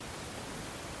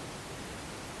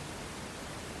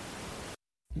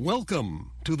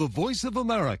Welcome to the Voice of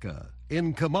America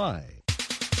in Khmer.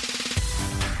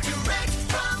 Direct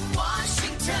from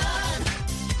Washington,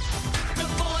 the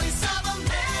Voice of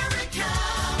America,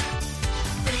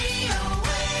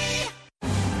 VOA.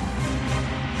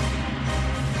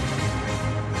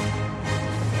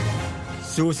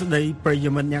 សួស្តីប្រិយ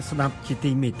មិត្តអ្នកស្ដាប់ជា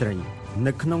ទីមេត្រី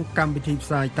នៅក្នុងកម្មវិធីផ្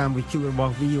សាយតាមវិទ្យុរប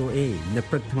ស់ VOA នៅ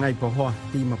ព្រឹកថ្ងៃពហុ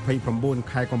ទី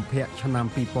29ខែកុម្ភៈឆ្នាំ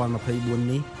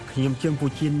2024នេះខ្ញុំជើងពូ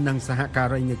ជីននិងសហកា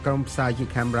រីនៃក្រុមផ្សាយជា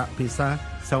កាមេរ៉ាភាសា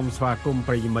សូមស្វាគមន៍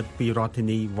ប្រិយមិត្តពីរដ្ឋធា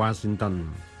នី Washington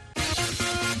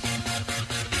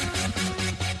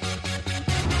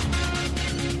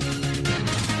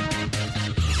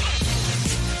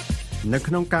នៅ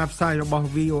ក្នុងការផ្សាយរបស់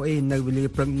VOA នៅវេលា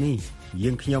ព្រឹកនេះ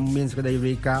យើងខ្ញុំមានសេចក្តី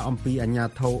រាយការណ៍អំពីអាជ្ញា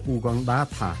ធរអ៊ូហ្គងដា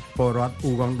ថាពលរដ្ឋ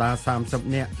អ៊ូហ្គងដា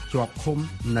30នាក់ជាប់ឃុំ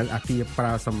នៅអគារប្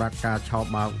រើសម្រាប់ការឆោប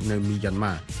បោកនៅមីយ៉ាន់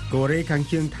ម៉ាកូរ៉េខាង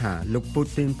ជើងថាលោកពូ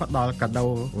ទីនផ្ដល់កាដូ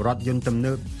រថយន្តទំ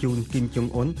នើបជូនគីមចុង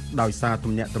អ៊ុនដោយសារ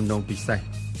ទំនាក់ទំនងពិសេស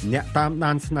អ្នកតាម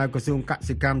ដានស្នើក្រសួងក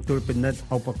សិកម្មត្រួតពិនិត្យ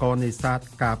ឧបករណ៍នេសាទ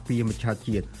ការពារមច្ឆ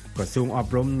ជាតិក្រសួងអ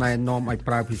ប់រំណែនាំឲ្យ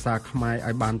ប្រើភាសាខ្មែរ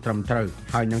ឲ្យបានត្រឹមត្រូវ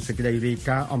ហើយនឹងសេចក្តីរាយ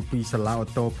ការណ៍អំពីសាលាអូ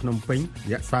តូភ្នំពេញ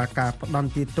រក្សាការផ្ដ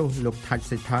ន្ទាទោសលោកថាច់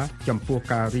សេដ្ឋាចំពោះ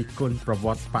ការរិះគន់ប្រវ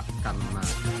ត្តិបកកម្ម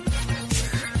ណា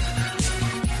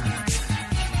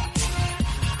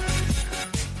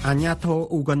អាញាធរ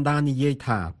អ៊ូហ្គនដានិយាយ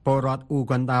ថាពលរដ្ឋអ៊ូ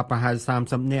ហ្គនដាប្រហែល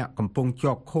30នាក់កំពុង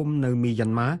ជាប់ឃុំនៅមីយ៉ា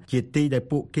ន់ម៉ាជាទីដែល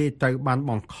ពួកគេត្រូវបាន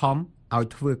បង្ខំឲ្យ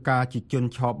ធ្វើការជាជន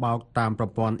ឆបោកតាមប្រ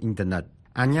ព័ន្ធអ៊ីនធឺណិត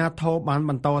អាញាធរបាន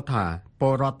បន្តថាព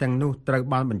លរដ្ឋទាំងនោះត្រូវ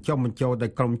បានបញ្ចុះបញ្ចូលដោ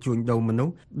យក្រុមជួញដូរមនុ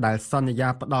ស្សដែលសន្យា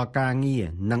ផ្ដល់ការងារ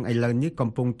និងឥឡូវនេះកំ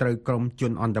ពុងត្រូវក្រុមជ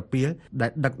នអន្តរពាលដែ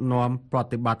លដឹកនាំប្រ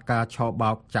តិបត្តិការឆ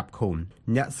បោកចាប់ឃុំ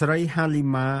អ្នកស្រី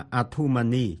Halima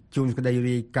Athumani ជួនក្តី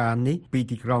រាយការណ៍នេះពី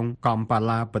ទីក្រុងកំប៉ា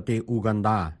ឡាប្រទេសអ៊ូហ្គន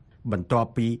ដាបន្ទាប់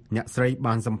ពីអ្នកស្រី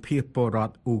បានសម្ភាសពលរ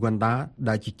ដ្ឋអ៊ូហ្គនដា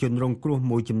ដែលជាជនរងគ្រោះ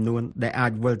មួយចំនួនដែលអា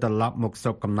ចវិលត្រឡប់មកស្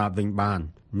រុកកំណើតវិញបាន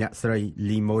អ្នកស្រី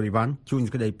Lee Morivan ជួន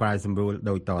ក្តីប្រែសម្រួល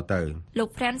ដោយតទៅលោក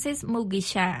Francis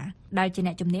Mugisha ដែលជា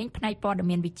អ្នកជំនាញផ្នែកព័ត៌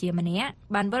មានវិទ្យាម្នាក់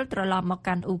បានវិលត្រឡប់មក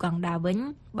កាន់អ៊ូហ្គងដាវិញ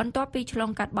បន្ទាប់ពីឆ្លង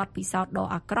កាត់បទពិសោធន៍ដ៏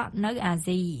អាក្រក់នៅអា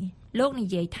ស៊ីលោកនិ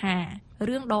យាយថា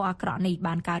រឿងដ៏អាក្រក់នេះ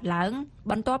បានកើតឡើង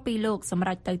បន្ទាប់ពីលោកសម្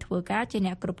រេចទៅធ្វើការជា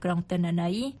អ្នកគ្រប់គ្រងទិន្នន័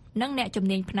យនិងអ្នកជំ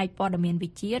នាញផ្នែកព័ត៌មានវិ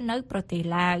ទ្យានៅប្រទេស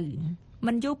ឡាវ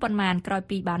មិនយូរប៉ុន្មានក្រោយ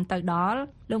ពីបានទៅដល់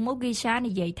លោក Mugisha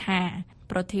និយាយថា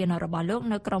ប្រធានរបស់លោក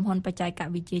នៅក្រុមហ៊ុនបច្ចេក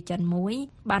វិទ្យាចិនមួយ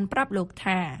បានប្រាប់លោក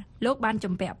ថាលោកបាន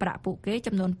ជំពាក់ប្រាក់ពួកគេ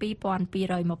ចំនួន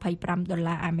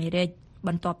$2225អាមេរិកប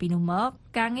ន្ទាប់ពីនោះមក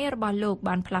ការងាររបស់លោក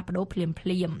បានផ្លាស់ប្ដូរភ្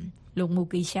លាមៗលោក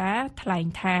Mugisha ថ្លែង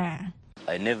ថា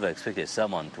I never expected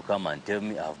someone to come and tell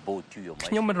me I've bought you your money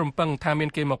ខ្ញុំមិនរំពឹងថាមាន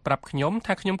គេមកប្រាប់ខ្ញុំ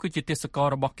ថាខ្ញុំគឺជាទេសកល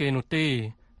របស់គេនោះទេ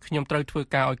ខ្ញុំត្រូវធ្វើ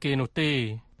ការឲ្យគេនោះទេ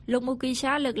លោក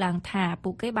Mugisha លើកឡើងថាពួ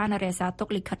កគេបានរក្សាទុក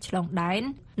លិខិតឆ្លងដែន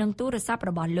និងទូរស័ព្ទ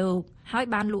របស់លោកហើយ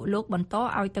បានលក់លោកបន្ត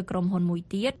ឲ្យទៅក្រុមហ៊ុនមួយ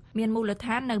ទៀតមានមូលដ្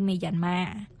ឋាននៅមីយ៉ាន់ម៉ា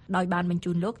ដោយបានបញ្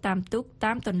ជូនលោកតាមទូក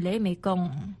តាមទន្លេមេគង្គ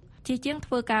ជាជាង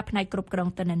ធ្វើការផ្នែកគ្រប់គ្រង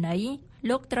ទិន្នន័យ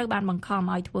លោកត្រូវបានបង្ខំ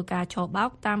ឲ្យធ្វើការឆបោក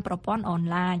តាមប្រព័ន្ធអន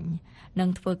ឡាញនិង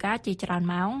ធ្វើការជាច្រើន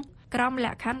ម៉ោងក្រោមល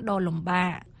ក្ខខណ្ឌដ៏លំបា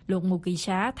កលោក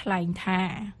Mugisha ថ្លែងថា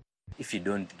If you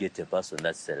don't get a person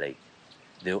that's like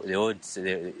they would say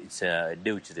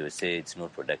they will say it's not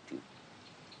productive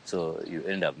so you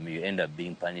end up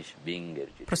being punished being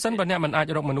ប្រសិនបើអ្នកមិនអាច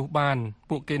រកមនុស្សបាន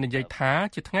ពួកគេនិយាយថា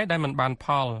ជាថ្ងៃដែលមិនបានផ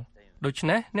លដូច្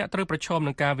នេះអ្នកត្រូវប្រឈម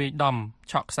នឹងការវាយដំ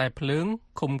ឆក់ខ្សែភ្លើង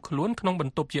ឃុំខ្លួនក្នុងប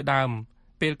ន្ទប់ជាដើម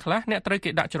ពេលខ្លះអ្នកត្រូវគេ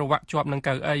ដាក់ច្រវាក់ជាប់នឹង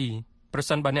កៅអីប្រ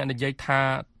សិនបើអ្នកនិយាយថា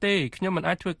ទេខ្ញុំមិន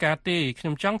អាចធ្វើការទេខ្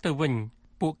ញុំចង់ទៅវិញ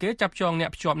ពួកគេចាប់ចងអ្នក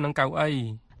ភ្ជាប់នឹងកៅអី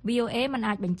VOA មិន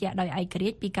អាចបញ្ជាក់ដោយឯករា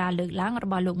ជ្យពីការលើកឡើងរ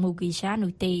បស់លោក Mugisha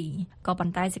នោះទេក៏ប៉ុ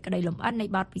ន្តែសេចក្តីលម្អិតនៃ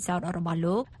បទពិសោធន៍របស់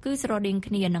លោកគឺស្រដៀង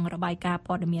គ្នានឹងរបាយការណ៍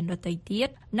ព័ត៌មានដទៃទៀត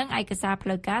និងឯកសារផ្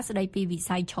លូវការស្តីពីវិ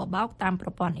ស័យឆបោកតាមប្រ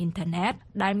ព័ន្ធអ៊ីនធឺណិត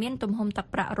ដែលមានទំហំទឹក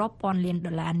ប្រាក់រាប់ពាន់លាន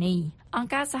ដុល្លារនេះអង្គ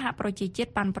ការសហប្រជាជា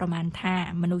តិបានប្រមាណថា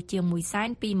មនុស្សជាង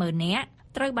 120,000 នាក់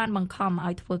ត្រូវបានបង្ខំ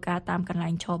ឲ្យធ្វើការតាមកន្លែ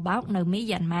ងឆបោកនៅមី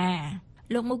យ៉ាន់ម៉ា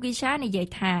លោក Mugisha និយាយ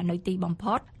ថានៅទីបំ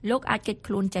ផុតលោកអាចគេច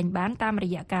ខ្លួនចេញបានតាមរ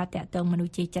យៈការតាក់ទងមនុស្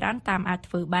សជាច្រើនតាមអាច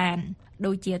ធ្វើបាន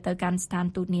ដូចជាទៅកាន់ស្ថាន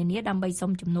ទូតនានាដើម្បី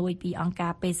សុំជំនួយពីអង្គកា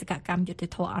របេសកកម្មយុត្តិ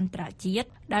ធម៌អន្តរជាតិ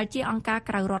ដែលជាអង្គការ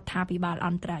ក្រៅរដ្ឋាភិបាលអ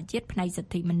ន្តរជាតិផ្នែកសិ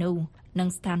ទ្ធិមនុស្សនិង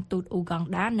ស្ថានទូតអ៊ូហ្គង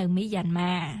ដានៅមីយ៉ាន់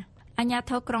ម៉ាអាជ្ញា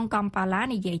ធរក្រុងកំប៉ាឡា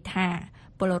និយាយថា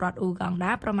ពលរដ្ឋអ៊ូហ្គង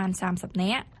ដាប្រមាណ30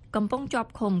នាក់កំពុងជា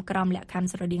ប់ឃុំក្រោមលក្ខខណ្ឌ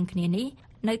ស្រដៀងគ្នានេះ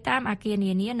នៅតាមអគារ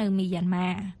នានានៅមីយ៉ាន់ម៉ា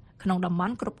ក្នុងតំប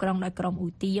ន់គ្រប់គ្រងដោយក្រុមអ៊ូ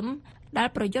ទៀមដែល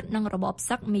ប្រយុទ្ធនឹងរបប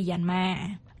សឹកមីយ៉ាន់ម៉ា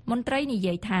មន្ត្រីនិ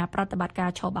យាយថាប្រតិបត្តិការ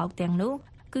ឆបោកទាំងនោះ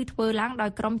គឺធ្វើឡើងដោ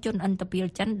យក្រុមជនឥន្ទពាល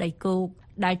ចិនដីគោក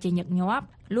ដែលជាញឹកញាប់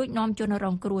លួចនាំជនរ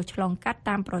ងគ្រោះឆ្លងកាត់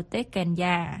តាមប្រទេសកេន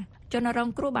យ៉ា ជនរង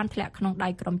គ្រោះបានធ្លាក់ក្នុងដៃ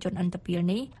ក្រុមជនឥន្ទពាល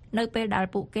នេះនៅពេលដែល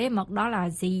ពួកគេមកដល់អា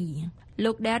ស៊ី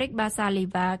លោក Derek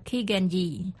Basaliva Kigenji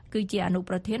គឺជាអនុ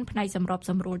ប្រធានផ្នែកសម្រប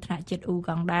សម្រួលថ្នាក់ជាតិអ៊ូហ្គ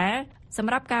ង់ដាស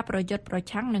ម្រាប់ការប្រយុទ្ធប្រ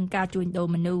ឆាំងនឹងការជួញដូរ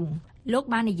មនុស្សលោក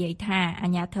បាននិយាយថាអា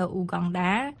ញាធរអ៊ូហ្គង់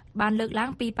ដាបានលើកឡើង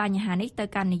ពីបញ្ហានេះទៅ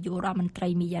កាន់នាយករដ្ឋមន្ត្រី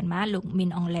មីយ៉ាន់ម៉ាលោកមីន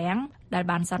អងលៀងដែល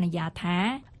បានសន្យាថា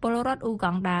ពលរដ្ឋអ៊ូហ្គ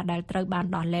ង់ដាដែលត្រូវបាន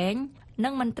ដោះលែងនឹ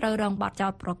ងមិនត្រូវរងបទចោ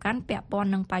ទប្រកាន់ពាក់ព័ន្ធ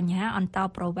នឹងបញ្ហាអន្តោ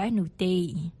ប្រវេសន៍នោះទេ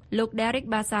លោក Derek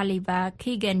Basaliva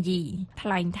Kigenji ថ្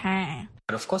លែងថា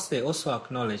But of course they also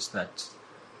acknowledge that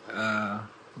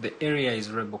the area is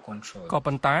rebel control ក៏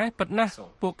ប៉ុន្តែពិតណាស់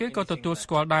ពួកគេក៏ទទួលស្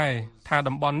គាល់ដែរថា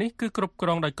តំបន់នេះគឺគ្រប់គ្រ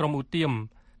ងដោយក្រុមឧទាម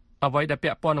អ្វីដែល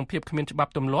ពាក់ព័ន្ធនឹងភាពគ្មានច្បា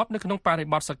ប់ទម្លាប់នៅក្នុងបរិ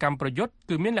បទសកម្មប្រយុទ្ធ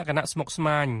គឺមានលក្ខណៈស្មុគស្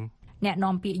មាញអ្នក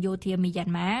នាំពាក្យយោធាមីយ៉ា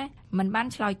ន់ម៉ាមិនបាន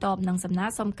ឆ្លើយតបនឹងសំណើ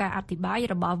សុំការអធិប្បាយ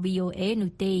របស់ VOA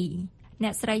នោះទេអ្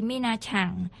នកស្រីមីណាឆាំ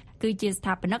ងគឺជាស្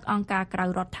ថាបនិកអង្គការក្រៅ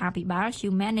រដ្ឋាភិបាល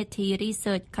Humanity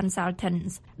Research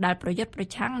Consultants ដែលប្រយុទ្ធប្រ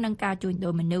ឆាំងនឹងការជួញដូ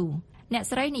រមនុស្សអ្នក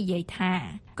ស្រីនិយាយថា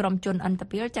ក្រុមជនឥន្ទ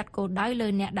ពាលចាត់គោលដៅលើ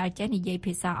អ្នកដែលចេះនិយាយ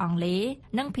ភាសាអង់គ្លេស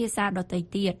និងភាសាដទៃ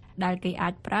ទៀតដែលគេអា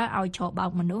ចប្រើឲ្យឆបោ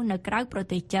កមនុស្សនៅក្រៅប្រ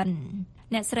ទេសចិន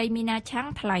អ្នកស្រីមីណាឆាំង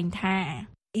ថ្លែងថា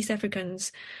East Africans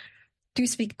do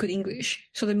speak good English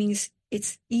so that means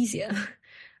it's easier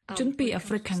ជនពីអាហ្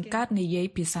វ្រិកខាងកើតនិយាយ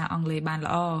ភាសាអង់គ្លេសបាន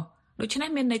ល្អដូច្នេះ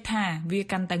មានន័យថាវា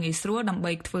កាន់តែងាយស្រួលដើម្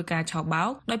បីធ្វើការឆបោ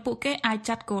កដោយពួកគេអាច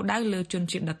ចាត់គោលដៅលើជន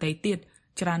ជាតិដទៃទៀត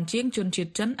ច្រើនជាងជនជា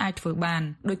តិចិនអាចធ្វើបាន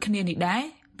ដូចគ្នានេះដែរ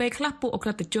ពេលខ្លះពួកអក្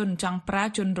រិតជនចង់ប្រើ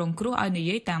ជនរងគ្រោះឲ្យនិ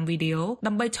យាយតាមវីដេអូ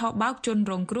ដើម្បីឆបោកជន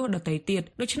រងគ្រោះដទៃទៀត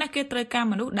ដូច្នេះគេត្រូវការ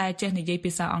មនុស្សដែលចេះនិយាយ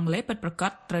ភាសាអង់គ្លេសពិតប្រាក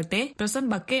ដត្រូវទេប្រសិន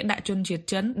បើគេដាក់ជនជាតិ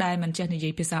ចិនដែលមិនចេះនិយា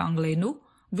យភាសាអង់គ្លេសនោះ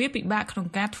វាពិបាកក្នុង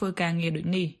ការធ្វើការងារដូច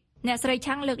នេះអ្នកស្រី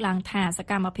ឆាំងលើកឡើងថាស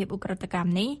កម្មភាពឧក្រិដ្ឋកម្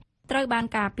មនេះត្រូវបាន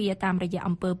ការពារតាមរយៈ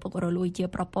អំពើពុករលួយជា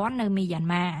ប្រព័ន្ធនៅមីយ៉ាន់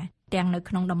ម៉ាទាំងនៅ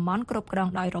ក្នុងតំបន់គ្រប់គ្រង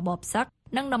ដោយរបបសឹក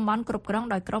និងតំបន់គ្រប់គ្រង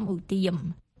ដោយក្រុមឧទាម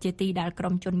ជាទីដែលក្រុ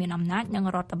មជនមានអំណាចនិង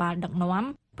រដ្ឋបាលដឹកនាំ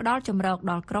ផ្ដល់ជំរក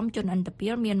ដល់ក្រុមជនឥន្ទពា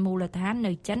លមានមូលដ្ឋាន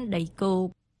នៅចិនដីគោក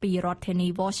ពីរដ្ឋធានី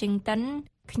Washington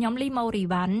ខ្ញុំលីម៉ូរី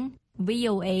វ៉ាន់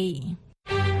VOA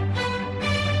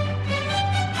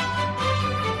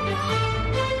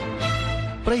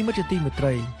ប្រិយមិត្តជាទីមេត្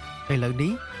រីឥឡូវ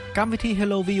នេះកម្មវិធី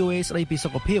Hello VOA ស្ដីពីសុ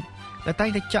ខភាពដែលតែង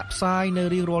តែចាក់ផ្សាយនៅ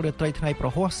រៀងរាល់រាត្រីថ្ងៃប្រ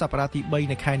ហ័សសប្តាហ៍ទី3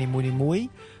នៃខែនីមួយៗ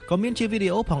ក៏មានជាវីដេ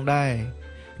អូផងដែរ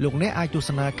លោកអ្នកអាចទស្ស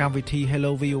នាកម្មវិធី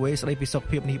Hello VOA ស្ដីពីសុខ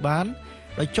ភាពនេះបាន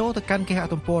ដោយចូលទៅកាន់គេហ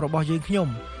ទំព័ររបស់យើងខ្ញុំ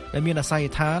ដែលមានអាសយ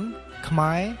ដ្ឋាន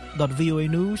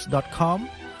khmer.voanews.com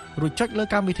រួចចុចលើ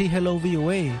កម្មវិធី Hello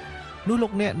VOA នោះលោ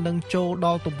កអ្នកនឹងចូលដ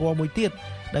ល់ទំព័រមួយទៀត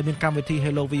ដែលមានកម្មវិធី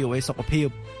Hello VOA សុខភាព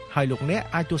ហើយលោកអ្នក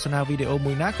អាចទស្សនាវីដេអូ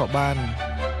មួយណាក៏បាន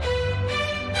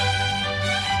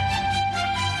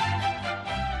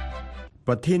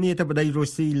ប្រធានាធិបតីរុ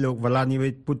ស្ស៊ីលោក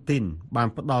Vladimir Putin បាន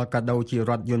ផ្ដល់កាដូជា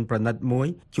រថយន្តប្រណិតមួយ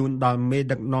ជូនដល់មេ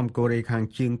ដឹកនាំកូរ៉េខាង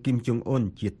ជើងគីមចុងអ៊ុន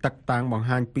ជាទឹកតាំងបង្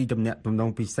ហាញពីទំនាក់ទំនង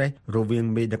ពិសេសរវាង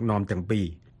មេដឹកនាំទាំងពីរ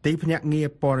ទីភ្នាក់ងារ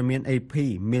ព័ត៌មាន AP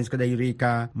មានសេចក្តីរាយ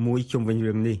ការណ៍មួយជុំវិញ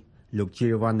រឿងនេះលោកជា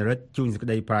វណ្ណរិទ្ធជួនសេចក្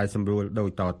តីប្រាយសម្រួលដូច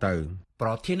តទៅប្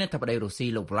រធានាធិបតីរុស្ស៊ី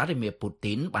លោក Vladimir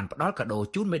Putin បានផ្ដល់កាដូ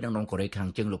ជូនមេដឹកនាំកូរ៉េខាង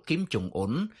ជើងលោកគីមចុងអ៊ុ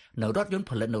ននៅរថយន្ត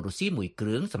ផលិតនៅរុស្ស៊ីមួយគ្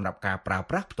រឿងសម្រាប់ការប្រើ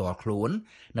ប្រាស់ផ្ទាល់ខ្លួន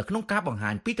នៅក្នុងការបង្ហា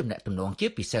ញពីទំនាក់ទំនងជា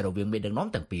ពិសេសរវាងមេដឹកនាំ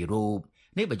ទាំងពីររូប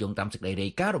នេះបើយោងតាមសេចក្តីរា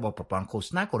យការណ៍របស់ប្រព័ន្ធឃោស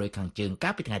នាកូរ៉េខាងជើងកា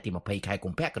លពីថ្ងៃទី20ខែកុ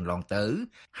ម្ភៈកន្លងទៅ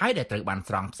ហើយដែលត្រូវបាន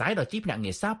ស្រង់ផ្សាយដោយទីភ្នាក់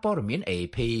ងារសារព័ត៌មាន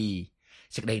AP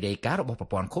សេចក្តីរាយការណ៍របស់ប្រ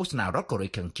ព័ន្ធឃោសនារដ្ឋកូរ៉េ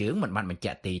ខាងជើងមិនបានបញ្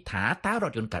ជាក់ទេថាតើរ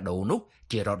ថយន្តកាដូនោះ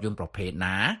ជារថយន្តប្រភេទ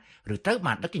ណាឬត្រូវ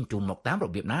បានដឹកជញ្ជូនមកតាមរ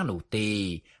បៀបណានោះទេ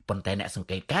ប៉ុន្តែអ្នកសង្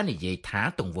កេតការណ៍និយាយថា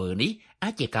ទង្វើនេះអា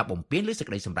ចជាការបំពានលើសេច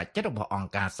ក្តីសម្រេចចិត្តរបស់អង្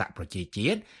គការសហប្រជាជា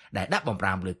តិដែលដាក់បំ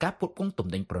រាមលើការផ្គត់ផ្គង់ទំ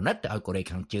និញប្រណិតទៅឲ្យកូរ៉េ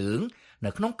ខាងជើងនៅ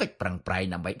ក្នុងកិច្ចប្រឹងប្រែង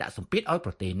ដើម្បីដាក់សម្ពាធឲ្យ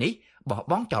ប្រទេសនេះបោះ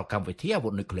បង់ចោលកម្មវិធីអាវុ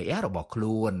ធនុយក្លេអ៊ែររបស់ខ្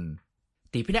លួន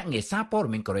ទីភ្នាក់ងារសារព័ត៌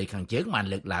មានកូរ៉េខាងជើងបាន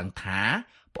លើកឡើងថា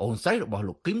ប្អូនស្រីរបស់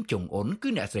លោកគីមចុងអ៊ុនគឺ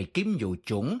អ្នកស្រីគីមយូ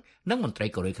ជុងនិងមន្ត្រី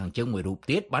កូរ៉េខាងជើងមួយរូប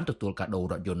ទៀតបានទទួលកាដូ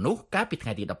រថយន្តនោះកាលពីថ្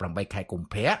ងៃទី18ខែកុម្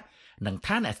ភៈនិង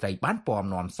ថាអ្នកស្រីបានពំ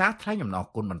នាំសារថ្លែងអំណរ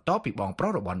គុណបន្តពីបងប្រុ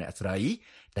សរបស់អ្នកស្រី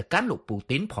ទៅកាន់លោកពូ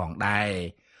ទីនផងដែរ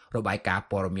របាយការណ៍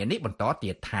ព័ត៌មាននេះបន្ត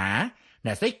ទៀតថា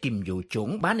អ្នកស្រីគីមយូជុង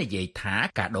បាននិយាយថា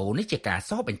កាដូនេះជាការ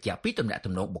សរបញ្ជាក់ពីទំនាក់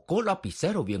ទំនងបុគ្គលដ៏ពិសេស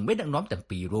រវាងមេដឹកនាំទាំង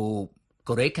ពីររូប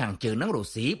កូរ៉េខាងជើងនិងរុ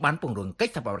ស្ស៊ីបានពង្រឹងកិ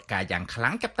ច្ចសហប្រតិការយ៉ាងខ្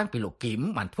លាំងចាប់តាំងពីលោកគីម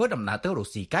បានធ្វើដំណើរទៅរុ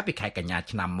ស្ស៊ីកាលពីខែកញ្ញា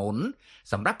ឆ្នាំមុន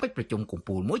សម្រាប់កិច្ចប្រជុំកំ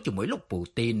ពូលមួយជាមួយលោកពូ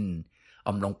ទីន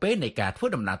អំឡុងពេលនៃការធ្វើ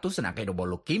ដំណើរទស្សនកិច្ចរបស់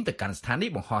លោកគីមទៅកាន់ស្ថានី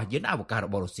យ៍បង្ហោះយានអវកាសរ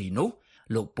បស់រុស្ស៊ីនោះ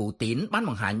លោកពូទីនបាន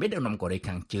បង្ហាញមេដឹកនាំកូរ៉េ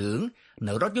ខាងជើង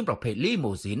នៅរថយន្តប្រភេទលី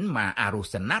ម៉ូស៊ីនម៉ាអារូ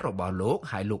សាណារបស់លោក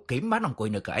ហើយលោកគីមបានអង្គុយ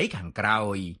នៅកៅអីខាងក្រោ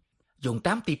យ យោង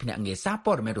តាមទីភ្នាក់ងារសារ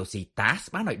ព័ត៌មានរុស្ស៊ី TASS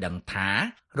បានឲ្យដឹងថា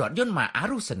រថយន្តម៉ាអា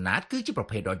រុសណាតគឺជាប្រ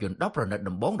ភេទរថយន្តដ៏ប្រណិត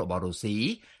ដំបូងរបស់រុស្ស៊ី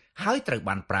ហើយត្រូវ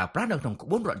បានប្រើប្រាស់នៅក្នុងក្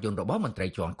បួនរថយន្តរបស់មន្ត្រី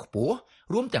ជាន់ខ្ពស់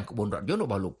រួមទាំងក្បួនរថយន្តរ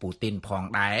បស់លោកពូទីនផង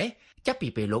ដែរចាប់ពី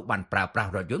ពេលលោកបានប្រើប្រាស់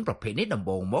រថយន្តប្រភេទនេះដំ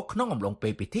បូងមកក្នុងអំឡុងពេ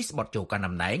លពិធីស្បត់ចូលកាន់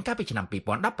តំណែងកាលពីឆ្នាំ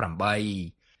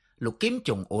2018លោកគីម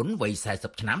ចុងអ៊ុនវ័យ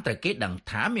40ឆ្នាំត្រូវគេដឹង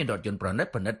ថាមានរថយន្តប្រណិត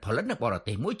ផលិតនៅបរ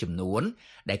ទេសមួយចំនួន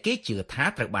ដែលគេជឿថា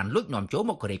ត្រូវបានលួចនាំចូល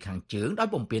មកកូរ៉េខាងជើងដោយ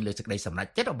បំពានលើសេចក្តីសម្រេច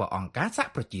ចិត្តរបស់អង្គការសហ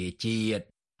ប្រជាជាតិ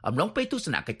អំឡុងពេលទស្ស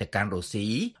នកិច្ចទៅកាន់រុស្ស៊ី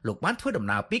លោកបានធ្វើដំ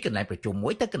ណើរពីកន្លែងប្រជុំមួ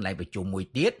យទៅកន្លែងប្រជុំមួយ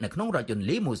ទៀតនៅក្នុងរថយន្ត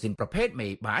លីម៉ូស៊ីនប្រភេទ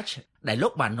Maybach ដែលលោ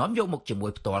កបាននាំយកមកជាមួ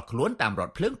យផ្ទាល់ខ្លួនតាមរថ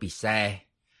ភ្លើងពិសេ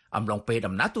សអំឡុងពេល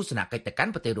ដំណើរទស្សនកិច្ចទៅកា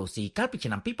ន់ប្រទេសរុស្ស៊ីកាលពីឆ្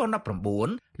នាំ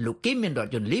2019លោកគីមមានរថ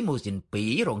យន្តលីម៉ូស៊ីន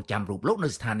2រងចាំរូបលោកនៅ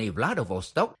ស្ថានីយ៍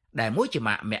Vladivostok ដែលមួយជា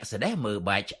ម៉ាក Mercedes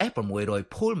Maybach S600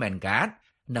 Pullman Guard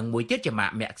និងមួយទៀតជាម៉ា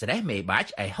ក Mercedes Maybach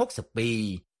S62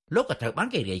លោកក៏ត្រូវបាន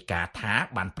គេរាយការណ៍ថា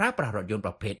បានប្រើប្រាស់រថយន្ត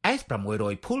ប្រភេទ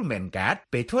S600 Pullman Guard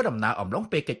ពេលធ្វើដំណើរអំឡុង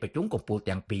ពេលកិច្ចប្រជុំកំពូល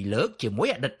ទាំងពីរលើកជាមួយ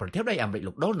អតីតប្រធានាធិបតីអាមេរិក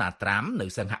លោក Donald Trump នៅ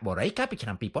សិង្ហបុរីកាលពីឆ្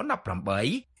នាំ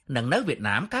2018និងនៅវៀត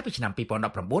ណាមកាលពីឆ្នាំ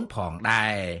2019ផងដែ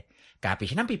រកាលពី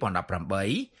ឆ្នាំ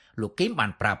2018លោកគីមបា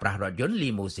នប្រើប្រាស់រថយន្តលី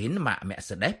ម៉ូស៊ីនម៉ាក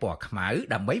Mercedes ពណ៌ខ្មៅ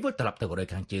ដើម្បីវិលត្រឡប់ទៅកូរ៉េ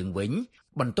ខាងជើងវិញ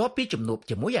បន្ទាប់ពីជំនួប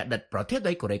ជាមួយអតីតប្រធានាធិប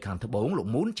តីកូរ៉េខាងត្បូងលោក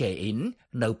Moon Jae-in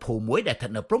នៅភូមិមួយដែលស្ថិត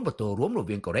នៅព្រំប្រទល់រួមរ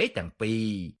វាងកូរ៉េទាំងពីរ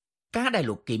ការដែល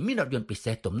លោកគីមមានរថយន្តពិ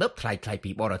សេសទំនើបថ្លៃៗ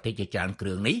ពីបរទេសជាច្រើនគ្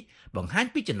រឿងនេះបង្ហាញ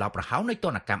ពីចន្លោះប្រហោងនៃទ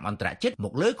ណ្ឌកម្មអន្តរជាតិម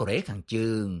កលើកូរ៉េខាង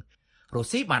ជើងរុ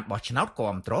ស្ស៊ីបានបោះឆ្នោត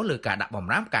គាំទ្រលើការដាក់ប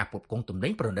ម្រាមការផ្គត់ផ្គង់ទំនិ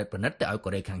ញប្រណិតទៅឲ្យកូ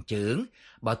រ៉េខាងជើង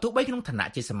បើទោះបីក្នុងឋានៈ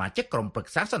ជាសមាជិកក្រុមប្រឹ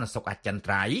ក្សាសន្តិសុខអចិន្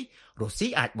ត្រៃយ៍រុស្ស៊ី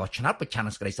អាចបោះឆ្នោតប្រឆាំង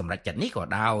នឹងសេចក្តីសម្រេចចិត្តនេះក៏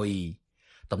ដោយ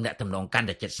ទំនាក់ទំនងកាន់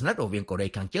តែជិតស្និទ្ធរវាងកូរ៉េ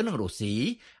ខាងជើងនិងរុស្ស៊ី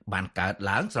បានកើត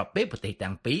ឡើងស្របពេលប្រទេស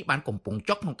ទាំងពីរបានកំពុង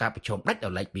ចុកក្នុងការប្រជុំដាច់ដោ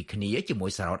យឡែកពីគ្នាជាមួ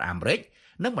យសហរដ្ឋអាមេរិក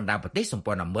និងបណ្ដាប្រទេសសម្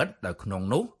ព័ន្ធមិត្តដោយក្នុង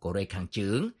នោះកូរ៉េខាង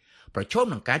ជើងប្រឈម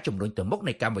នឹងការជំរុញទៅមុខ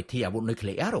នៃកម្មវិធីអាវុធនុយក្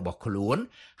លេអ៊ែររបស់ខ្លួន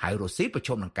ហើយរុស្ស៊ីប្រឈ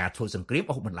មនឹងការធ្វើសង្គ្រាម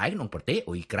អូសបន្លាយក្នុងប្រទេស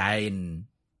អ៊ុយក្រែន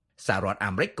សហរដ្ឋ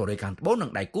អាមេរិកកូរ៉េខាងត្បូងនិ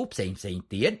ងដៃគូផ្សេង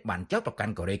ទៀតបានចោទប្រកា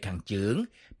ន់កូរ៉េខាងជើង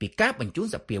ពីការបញ្ជូន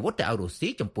សព្វាវុធទៅឲ្យរុស្ស៊ី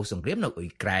ចំពោះសង្គ្រាមនៅអ៊ុយ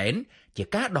ក្រែនជា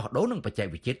ការដោះដូរនឹងបច្ចេក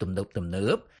វិទ្យាទំនើ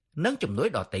បនិងជំនួយ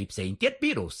ដទៃផ្សេងទៀតពី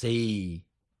រុស្ស៊ី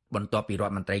បន្ទាប់ពីរ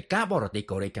ដ្ឋមន្ត្រីការបរទេស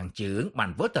កូរ៉េខាងជើងបា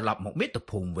នវិលត្រឡប់មកមាតុ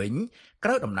ភូមិវិញក្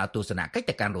រោយដំណើរទស្សនកិច្ច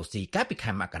ទៅកាន់រុស្ស៊ីកាលពី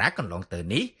ខែមករាកន្លងទៅ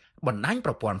នេះបណ្ដាញ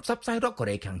ប្រព័ន្ធផ្សព្វផ្សាយរដ្ឋកូ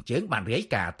រ៉េខាងជើងបានរាយ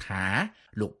ការណ៍ថា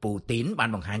លោកពូទីនបាន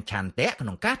បង្ហាញឆន្ទៈក្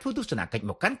នុងការធ្វើទស្សនកិច្ច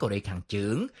មកកាន់កូរ៉េខាងជើ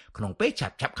ងក្នុងពេលឆា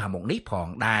ប់ខាងមុខនេះផង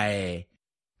ដែរ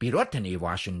ពីរដ្ឋធានី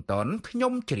Washington ខ្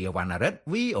ញុំជ្រាវណ្ណរិទ្ធ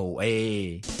VOA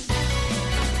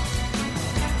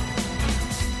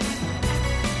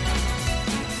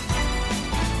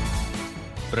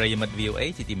ប្រិយមិត្ត VOA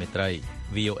ជាទីមេត្រី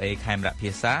VOA ខេមរៈ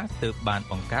ភាសាទើបបាន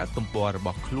បង្កើតទំព័ររប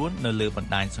ស់ខ្លួននៅលើប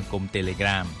ណ្ដាញសង្គម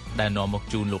Telegram ដែលនាំមក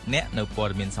ជូនលោកអ្នកនៅព័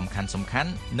ត៌មានសំខាន់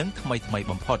ៗនិងថ្មី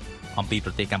បំផុតអំពីប្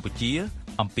រទេសកម្ពុជា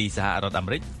អំពីសហរដ្ឋអា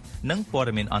មេរិកនិងព័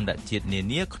ត៌មានអន្តរជាតិនា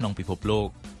នាក្នុងពិភពលោក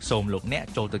សូមលោកអ្នក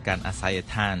ចូលទៅកាន់អាសយ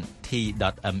ដ្ឋាន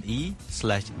t.me/voa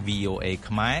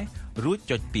ខ្មែររួច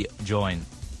ចុចពាក្យ Join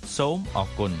សូមអរ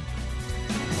គុណ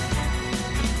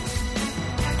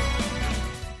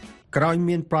ក្រោយ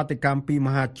មានប្រតិកម្មពីម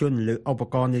ហាជនលើឧប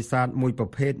ករណ៍នេសាទមួយប្រ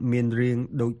ភេទមានរាង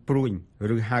ដូចព្រួញ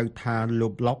ឬហៅថាល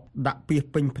បឡុកដាក់ពាស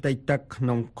ពេញផ្ទៃទឹកក្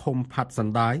នុងឃុំផាត់ស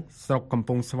ណ្ដាយស្រុកកំព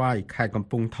ង់ស្វាយខេត្តកំ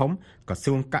ពង់ធំក្រ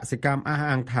សួងកសិកម្មអះ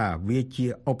អាងថាវាជា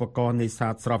ឧបករណ៍នេសា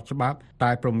ទស្របច្បាប់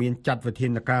តែព្រមានចាត់វិធា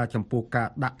នការចំពោះការ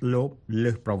ដាក់លប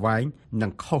លើសប្រវែងនិ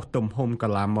ងខុសទំហំក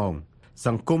ន្លះម៉ោងស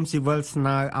ង្គមស៊ីវិលស្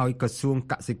នើឲ្យក្រសួង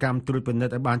កសិកម្មត្រួតពិនិ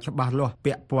ត្យឲ្យបានច្បាស់លាស់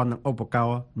ពាក់ព័ន្ធនឹងឧបករ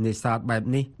ណ៍នេសាទបែប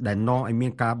នេះដែលនាំឲ្យមា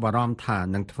នការបារម្ភថា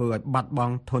នឹងធ្វើឲ្យបាត់ប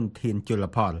ង់ធនធានជល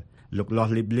ផលលោកលា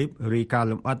ស់លីបរាយការណ៍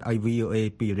លម្អិតឲ្យ VOA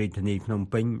ពីរាជធានីភ្នំ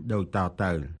ពេញដូចត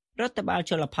ទៅ រដ្ឋបាល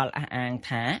ជលផលអះអាង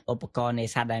ថាឧបករណ៍នេ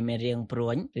សាទដែលមានរាងព្រួ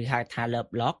ញឬហៅថាលើប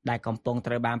ឡុកដែលកំពុង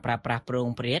ត្រូវបានប្រើប្រាស់ប្រង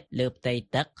ព្រាតលើផ្ទៃ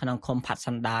ទឹកក្នុងឃុំផាត់ស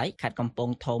ណ្ដាយខេត្តកំព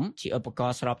ង់ធំជាឧបក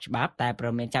រណ៍ស្របច្បាប់តែប្រ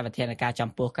មានចាត់វិធានការចំ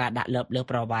ពោះការដាក់លើបលើស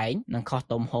ប្រវែងនិងខុស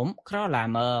ទំហំក្រឡា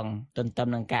មើងទន្ទឹម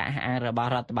នឹងការអះអាងរបស់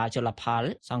រដ្ឋបាលជលផល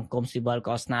សង្គមស៊ីវិល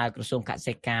ក៏ស្នើក្រសួងក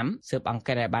សិកម្មស៊ើបអង្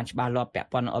កេតឲ្យបានច្បាស់លាស់ពាក់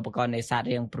ព័ន្ធនឹងឧបករណ៍នេសាទ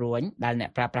រាងព្រួញដែលអ្នក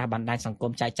ប្រើប្រាស់បណ្ដាញសង្គ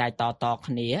មចែកចាយត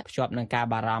គ្នាភ្ជាប់នឹងការ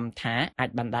បារម្ភថាអាច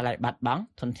បណ្ដាលឲ្យបាត់បង់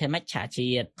ធនធាន មច្ឆ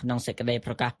ជាតិក្នុងសេចក្តី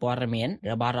ប្រកាសព័ត៌មាន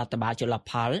របស់រដ្ឋបាលជល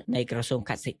ផលនៃក្រសួង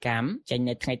កសិកម្មចេញ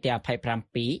នៅថ្ងៃទី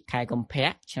27ខែកុម្ភៈ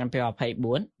ឆ្នាំ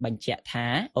2024បញ្ជាក់ថា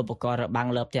ឧបករណ៍របាំង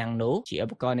លើបទាំងនោះជាឧ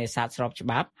បករណ៍នេសាទស្របច្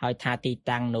បាប់ហើយថាទី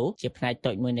តាំងនោះជាផ្នែក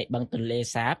តូចមួយនៃបឹងទន្លេ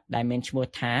សាបដែលមានឈ្មោះ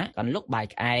ថាកន្លុកបាយ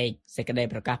ក្អែកសេចក្តី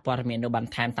ប្រកាសព័ត៌មាននោះប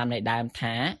ន្ថែមតាមន័យដើម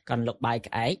ថាកន្លុកបាយ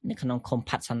ក្អែកនៅក្នុងឃុំ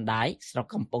ផាត់សណ្ដាយស្រុក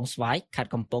កំពង់ស្វាយខេត្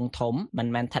តកំពង់ធំមិន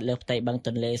មែនស្ថិតលើផ្ទៃបឹងទ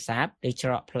ន្លេសាបឬច្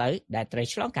រកផ្លូវដែលត្រូវ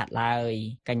ឆ្លងកាត់ឡើយ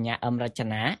កញ្ញាអឹមរច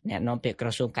នាអ្នកនាំពាក្យក្រ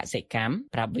សួងកសិកម្ម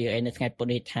ប្រាប់ VOA នៅថ្ងៃពុធ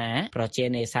នេះថាប្រជា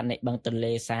នេសាទនៃបឹងទន្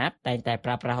លេសាបតែងតែប្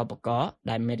រើប្រាស់ឧបករណ៍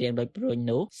ដែលមានរាងដូចព្រួញ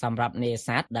នោះសម្រាប់នេ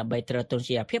សាទដើម្បីទ្រទ្រង់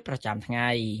ជីវភាពប្រចាំថ្ងៃ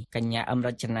កញ្ញាអឹមរ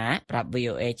ចនាប្រាប់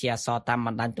VOA ជាអក្សរតាមប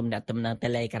ណ្ដាញទំនាក់ទំនង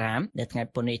Telegram នៅថ្ងៃ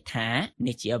ពុធនេះថា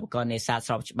នេះជាឧបករណ៍នេសាទ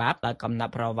ស្របច្បាប់ដោយកំណ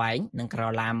ត់ប្រវែងនិងក្រ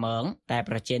ឡាមងតែ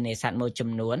ប្រជានេសាទមួយចំ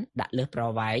នួនដាក់លើសប្រ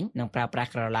វែងនិងប្រើប្រាស់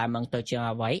ក្រឡាមងទៅជាង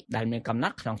អ្វីដែលមានកំណ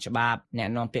ត់ក្នុងច្បាប់អ្នក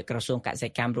នាំពាក្យក្រសួងកសិ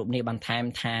កម្មរូបនេះបន្ថែម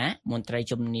ថាមន្ត្រី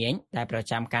ជំនាញដែលប្រ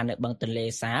ចាំការនៅបឹងទន្លេ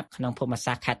សាបក្នុងភូមិ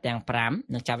សាស្ត្រខេត្តទាំង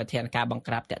5នឹងចាត់វិធានការបង្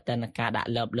ក្រាបទាក់ទងនឹងការដាក់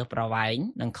លើបលើសប្រវែង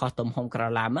និងខុសទំហំក្រ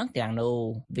ឡាមងទាំងនោះ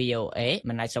VOA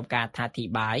មិនអាចសុំការអធិ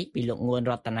ប្បាយពីលោកងួន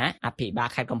រតនាអភិបាល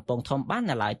ខេត្តកំពង់ធំបាន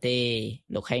នៅឡើយទេ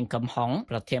លោកហេងកំហុង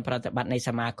ប្រធានប្រតិបត្តិនៃស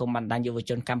មាគមបណ្ដាញយុវ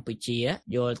ជនកម្ពុជា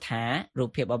យល់ថារូប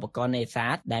ភាពឧបករណ៍នេសា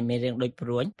ទដែលមានរាងដូចព្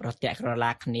រួញប្រទាក់ក្រ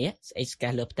ឡាគ្នាស្អិចស្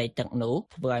កេះលើផ្ទៃទឹកនោះ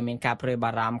ធ្វើឲ្យមានការព្រួយ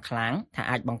បារម្ភខ្លាំងថា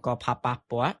អាចបង្កផលប៉ះ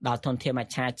ពាល់ដល់ធនធានម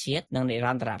ច្ឆជាតិនិងនិរ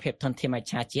ន្តរភាពធនធានមច្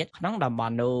ឆជាតិក្នុងតំប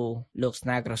ន់នោះលោកស្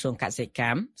នើក្រសួងកសិក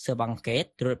ម្មស៊ើបអង្កេត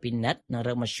ត្រួតពិនិត្យនិងរ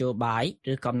កមធ្យោបាយ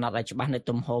ឬកំណត់ឲ្យច្បាស់នៅ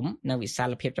ទំហំនិងវិសា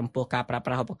លភាពចំពោះការប្រើ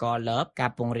ប្រាស់ឧបករណ៍លើបកា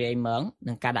រពង្រាយមង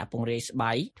និងការដាក់ពង្រាយស្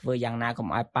បៃធ្វើយ៉ាងណាកុំ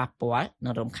ឲ្យប៉ះពាល់និ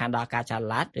ងរំខានដល់ការច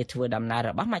ល័តឬធ្វើដំណើររ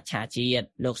បស់មច្ឆជាតិ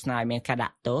លោកស្នើឲ្យមានការដា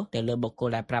ក់ទោសទៅលើបុគ្គល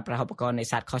ដែលប្រើប្រាស់ឧបករណ៍នេ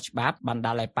សាទខុសច្បាប់បណ្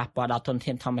ដាលឲ្យប៉ះពាល់ដល់ធន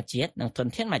ធានធម្មជាតិនិងធន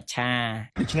ធានមច្ឆា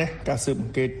ដូច្នេះការស៊ើបអ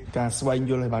ង្កេតការស្វែង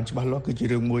យល់ឲ្យបានច្បាស់លាស់គឺជា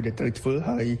រឿងមួយដែលត្រូវធ្វើ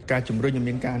ហើយការជំរុញឲ្យ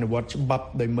មានការអនុវត្តច្បាប់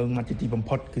ដោយមើងម៉ាត់ជាទីបំ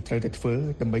ផុតគឺត្រូវតែធ្វើ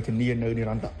ដើម្បីធានានៅនិ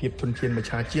រន្តរភាពធនធានមច្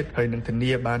ឆជាតិហើយនឹងធា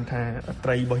នាបានថាត្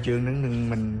រីរបស់យើងនឹង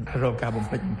មិនរងការបំ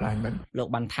ផ្លិចបំផ្លាញបានលោក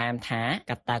បន្ថែមថា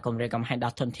កត្តាគំរាមកំហែងដ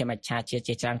ល់ធនធានមច្ឆជាតិ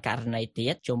ជាច្រើនករណីទៀ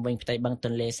តជុំវិញផ្ទៃបឹងទ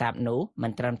ន្លេសាបនោះមិ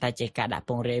នត្រឹមតែជាការដាក់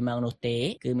ពង្រាយមងនោះទេ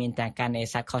គឺមានទាំងការនេ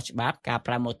សាទខុសច្បាប់ការ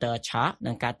ប្រើម៉ូទ័រឆក់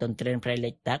និងការទន្ទ្រានព្រៃលិ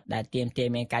ចទឹកដែលទាមទារ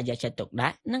មានការយកចិត្តទុកដា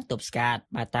ក់និងទប់ស្កាត់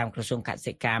បើតាមក្រសួងក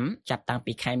សិកម្មចាប់តាំង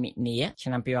ពីខែមិនិនាឆ្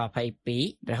នាំ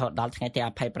2022រហូតដល់ថ្ងៃទី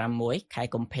26ខែ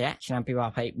កុម្ភៈឆ្នាំ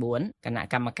2024គណៈ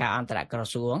កម្មការអន្តរក្រ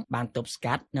សួងបានទប់ស្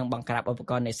កាត់និងបង្ក្រាបឧប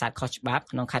ករណ៍នេសាទខុសច្បាប់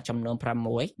ក្នុងខេត្តចំនួន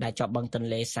6ដែលជាប់បឹងទន្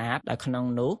លេសាបដោយក្នុង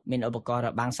នោះមានឧបករណ៍រ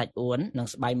បាំងសាច់អួននិង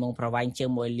ស្បៃមុងប្រវែងជាង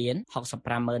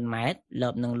1,65,000 ម៉ែត្រលើ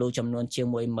បនឹងលូចំនួនជាង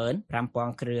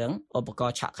15,000 គ្រឿងឧបករ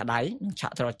ណ៍ឆក់ក្តៅនិងឆ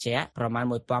ក់ត្រជាក់ប្រមាណ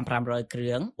1,500 គ្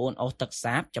រឿងអួនអូសទឹក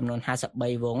សាបចំនួន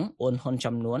53វងអួនហ៊ុន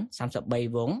ចំនួន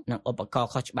33វងនិងឧបករ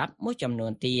ណ៍ខុសច្បាប់មួយចំនួ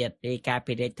នទៀតរាយការណ៍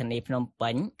ពីរាជធានីភ្នំពេ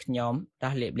ញខ្ញុំតា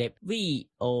ស់លៀបលេប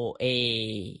VOA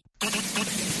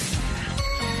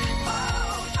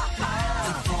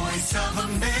The Voice of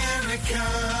America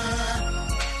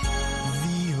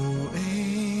VOA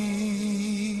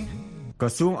ក្រ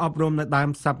សួងអប់រំនៅដើម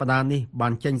សប្តាហ៍នេះបា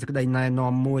នចេញសេចក្តីណែ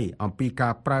នាំមួយអំពីកា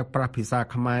រប្រើប្រាស់ភាសា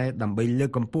ខ្មែរដើម្បីលើក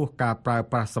កម្ពស់ការប្រើ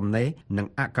ប្រាស់សំណេរនិង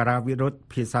អក្ខរាវិរុទ្ធ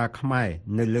ភាសាខ្មែរ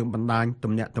នៅលើបណ្ដាញ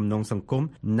ទំនាក់ទំនងសង្គម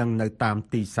និងនៅតាម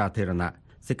ទីសាធារណៈ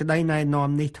សេចក្តីណែនាំ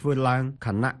នេះធ្វើឡើងខ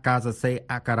ណៈការសរសេរ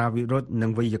អក្ខរាវិរុទ្ធនិ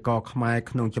ងវេយ្យាករណ៍ខ្មែរ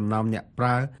ក្នុងចំណោមអ្នកប្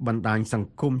រើបណ្ដាញសង្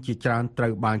គមជាច្រើនត្រូ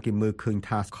វបានគេមើលឃើញ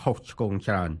ថាខុសឆ្គង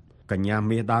ច្រើនកញ្ញា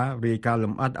មេដារាយការណ៍ល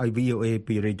ម្អិតឲ្យ VOA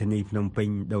ពីរាជធានីភ្នំពេញ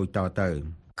ដូចត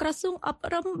ទៅក្រសួងអប់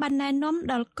រំបានណែនាំ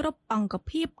ដល់គ្រប់អង្គ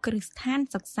ភាពគ្រឹះស្ថាន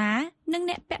សិក្សានិង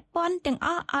អ្នកពាក់ព័ន្ធទាំងអ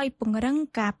ស់ឲ្យពង្រឹង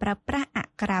ការប្រើប្រាស់អ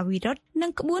ក្ខរាវិរុទ្ធនិ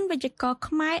ងក្បួនវេយ្យាករណ៍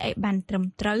ខ្មែរឲ្យបានត្រឹម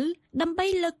ត្រូវដើម្បី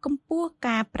លើកកម្ពស់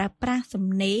ការប្រើប្រាស់សំ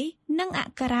ណេរនិងអ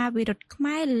ក្ខរាវិរុទ្ធខ្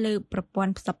មែរលើប្រព័ន្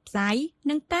ធផ្សព្វផ្សាយ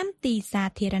និងតាមទីសា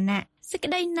ធារណៈសេច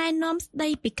ក្តីណែនាំស្តី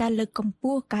ពីការលើកកម្ព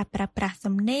ស់ការប្រើប្រាស់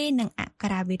សំណេរនិងអក្ខ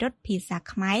រាវិរុទ្ធភាសា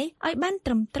ខ្មែរឲ្យបាន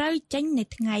ត្រឹមត្រូវចេញនៅ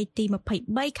ថ្ងៃទី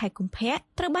23ខែកុម្ភៈ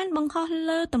ត្រូវបានបង្ហោះ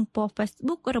លើទំព័រ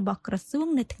Facebook របស់ក្រសួង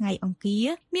នៅថ្ងៃអង្គារ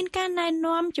មានការណែ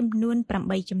នាំចំនួន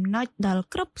8ចំណុចដល់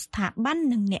គ្រប់ស្ថាប័ន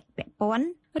និងអ្នកពាក់ព័ន្ធ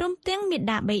រួមទាំងមា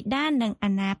តាបិតានិងអា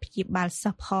ណាព្យាបាល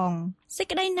សិស្សផងសេច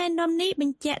ក្តីណែនាំនេះប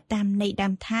ញ្ជាក់តាមន័យដើ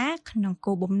មថាក្នុង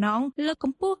គោលបំណងលើកក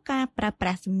ម្ពស់ការប្រើប្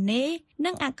រាស់សំណេរ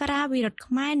និងអក្ខរាវិរុទ្ធ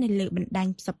ខ្មែរនៅលើបណ្ដាញ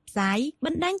ផ្សព្វផ្សាយប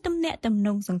ណ្ដាញទំនាក់ទំន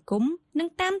ងសង្គមនិង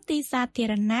តាមទីសាធា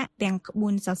រណៈទាំងក្បួ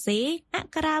នសរសេរអ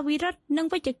ក្ខរាវិរុទ្ធនិង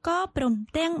វេយ្យាករណ៍ព្រម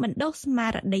ទាំងបណ្ដុះស្មា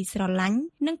រតីស្រឡាញ់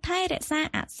និងថែរក្សា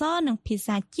អក្សរនិងភា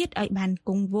សាជាតិឲ្យបានគ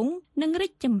ង់វង្សនិងរី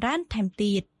កចម្រើនថែម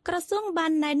ទៀត ក្រសួងបា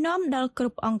នណែនាំដល់គ្រ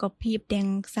ប់អង្គភាពទាំង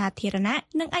សាធារណៈ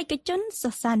និងឯកជនសិ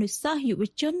ស្សានុសិស្សយុវ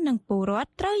ជននិងពលរដ្ឋ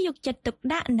ត្រូវយកចិត្តទុក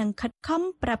ដាក់និងខិតខំ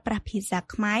ប្រើប្រាស់ភាសា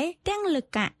ខ្មែរទាំងលើ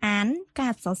ការអានកា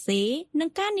រសរសេរនិង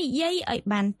ការនិយាយឲ្យ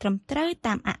បានត្រឹមត្រូវ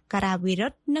តាមអក្ខរាវិរុ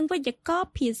ទ្ធនិងវេយ្យាករណ៍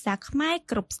ភាសាខ្មែរ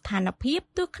គ្រប់ស្ថានភាព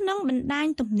ទោះក្នុងបណ្ដាញ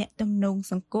ទំនាក់ទំនង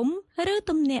សង្គមឬ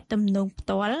ទំនាក់ទំនងផ្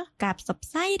ទាល់ការផ្សព្វផ្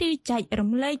សាយឬចែក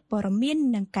រំលែកព័ត៌មាន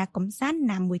និងការកម្សាន្ត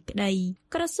ណាមួយក្តី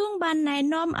ក្រសួងបានណែ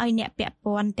នាំឲ្យអ្នកពាក់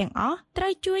ព័ន្ធទាំងអស់ត្រូ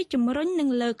វជួយជំរុញនិង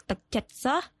លើកទឹកចិត្ត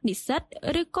សិស្សនិស្សិត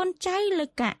ឬកូនចៅលើ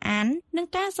ការអាននិង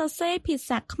ការសរសេរភា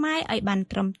សាខ្មែរឲ្យបាន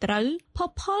ត្រឹមត្រូវផុស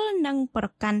ផុលនិងប្រ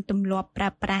កាន់ទម្លាប់ប្រើ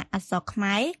ប្រាស់អក្សរខ្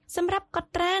មែរសម្រាប់ក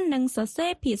ត់ត្រានិងសរសេ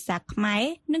រភាសាខ្មែរ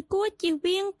និងគួរជៀស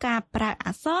វាងការប្រើអ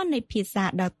ក្សរនៃភាសា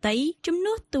ដទៃជំ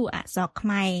នួសតួអក្សរខ្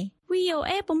មែរ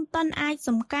VOA ពុំទាន់អាច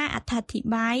សុំការអត្ថាធិប្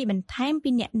បាយបន្ថែមពី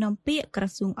អ្នកនាំពាក្យក្រ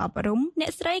សួងអប់រំអ្ន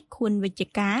កស្រីខួនវិជ្ជ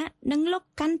ការនិងលោក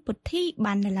កាន់ពុទ្ធី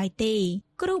បាននៅឡើយទេ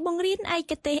គ្រូបង្រៀនឯ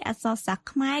កទេសអក្សរសាស្ត្រ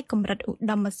ខ្មែរកម្រិតឧត្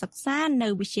តមសិក្សានៅ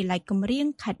វិទ្យាល័យគំរៀង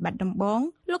ខេត្តបាត់ដំបង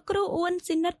លោកគ្រូអ៊ួន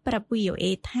ស៊ីនិតប្រាប់ VOA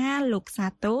ថាលោកសា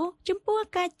ទរចំពោះ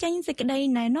ការចេញសេចក្តី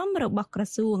ណែនាំរបស់ក្រ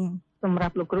សួងសម្រា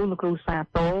ប់លោកគ្រូសា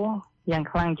ទរយ៉ាង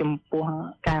ខ្លាំងចំពោះ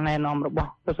ការណែនាំរបស់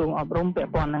ក្រសួងអប់រំពា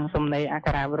ក់ព័ន្ធនឹងសំណេរអក្ខ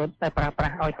រាវិរុទ្ធតែប្រើប្រា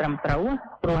ស់ឲ្យត្រឹមត្រូវ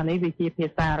ព្រោះនេះវាជាភា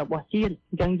សារបស់ជាតិ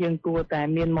អញ្ចឹងយើងគួរតែ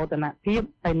មានមោទនភាព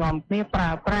ហើយនាំគ្នាប្រើ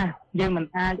ប្រាស់យើងមិន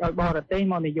អាចឲ្យបរទេស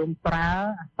មកនិយមប្រើ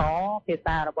អក្សរភា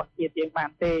សារបស់ជាតិយើងបាន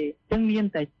ទេអញ្ចឹងមាន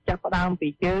តែចាប់ផ្ដើមពី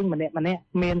យើងម្នាក់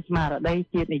មានស្មារតី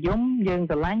ជាតិនិយមយើង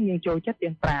ស្រឡាញ់យើងចូលចិត្ត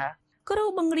យើងប្រើគ្រូ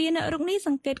បង្រៀនរូបនេះស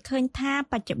ង្កេតឃើញថា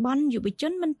បច្ចុប្បន្នយុវជ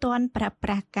នមិនទាន់ប្រើប្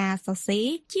រាស់ការសរសេរ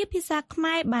ជាភាសាខ្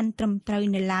មែរបានត្រឹមត្រូវ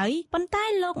នៅឡើយប៉ុន្តែ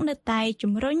លោកនៅតែ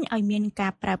ជំរុញឲ្យមានកា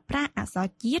រប្រើប្រាស់អក្សរ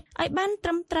ជាតិឲ្យបានត្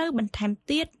រឹមត្រូវបន្ថែម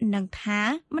ទៀតនិងថា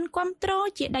មិនគាំទ្រ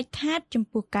ជាដាច់ខាតចំ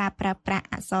ពោះការប្រើប្រាស់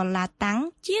អក្សរឡាតាំង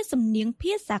ជាសំនៀង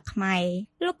ភាសាខ្មែរ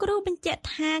លោកគ្រូបញ្ជាក់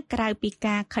ថាក្រៅពី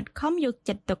ការខិតខំយក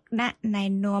ចិត្តទុកដាក់ណែ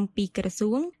នាំពីក្រ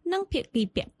សួងនិងភាគី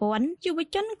ពាក់ព័ន្ធយុវ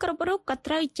ជនគ្រប់រូបក៏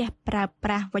ត្រូវចេះប្រើប្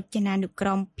រាស់វចនានុក្រ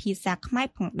មភាសាខ្មែរ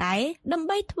ផងដែរដើម្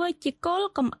បីធ្វើជាគោល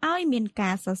កុំឲ្យមាន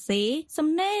ការសរសេរសំ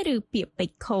ណេរឬពាក្យពេច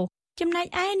ន៍ខុសចំណែក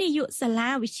ឯនាយកសាលា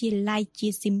វិទ្យាល័យជា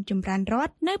ស៊ីមចម្រើនរ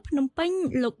ដ្ឋនៅភ្នំពេញ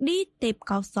លោកឌីទេព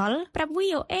កោសលប្រាប់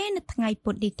VOA នៅថ្ងៃ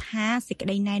ពុធនេះថាសេចក្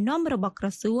តីណែនាំរបស់ក្រ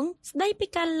សួងស្តីពី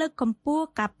ការលើកកម្ពស់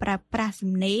ការប្រើប្រាស់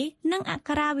សំណេរនិងអក្ខ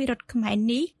រាវិរុទ្ធខ្មែរ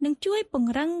នេះនឹងជួយព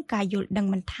ង្រឹងការយល់ដឹង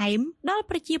បន្ថែមដល់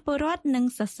ប្រជាពលរដ្ឋនិង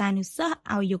សិស្សានុសិស្ស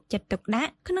ឲ្យយកចិត្តទុកដា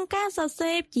ក់ក្នុងការសរ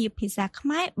សេរជាភាសាខ្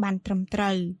មែរបានត្រឹមត្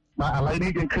រូវបាទឥឡូវ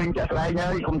នេះយើងឃើញចាក់ស្ដែងហើ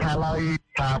យគុំថាឡើយ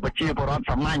ថាប្រជាពលរដ្ឋ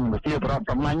សាមញ្ញ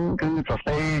គឺសរ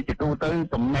សេរជាទូទៅ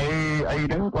សំណេរអី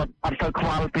ហ្នឹងគាត់អត់ទៅខ្វ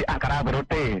ល់ពីអក្ខរាវិរុទ្ធ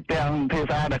ទេទាំងភា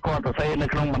សាដែលគាត់សរសេរនៅ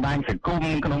ក្នុងបណ្ដាញសង្គម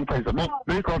ក្នុង Facebook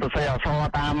ឬក៏សរសេរអក្សរ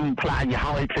តាមផ្លាកយី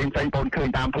ហោផ្សេងៗបងឃើញ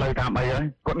តាមផ្លូវតាមអីហើយ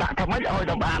គាត់ដាក់ថាម៉េចឲ្យ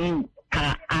តែបានថា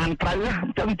អានត្រូវអ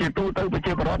ញ្ចឹងជាទូទៅប្រ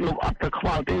ជាពលរដ្ឋលោកអត់ទៅខ្វ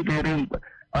ល់ទេពីរឿង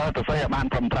ទៅស្អីឲ្យបាន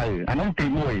ត្រឹមត្រូវអានោះទី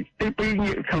1ទី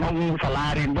2ក្នុងសាលា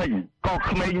រៀនវិញក៏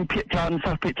ក្មេងភាគច្រើន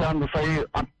សិស្សភាគច្រើនទៅស្អី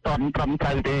អត់ត្រឹមត្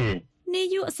រូវទេនា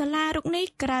យកសាលារុកនេះ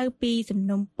ក្រៅពីសំ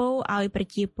ណុំពរឲ្យប្រ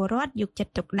ជាពលរដ្ឋយកចិត្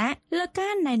តទុកដាក់លើកា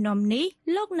រណែនាំនេះ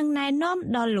លោកនឹងណែនាំ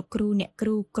ដល់លោកគ្រូអ្នកគ្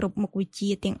រូគ្រប់មុខវិជ្ជា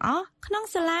ទាំងអស់ក្នុង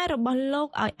សាលារបស់លោក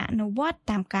ឲ្យអនុវត្ត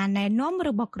តាមការណែនាំរ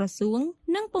បស់ក្រសួង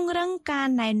និងពង្រឹងការ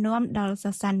ណែនាំដល់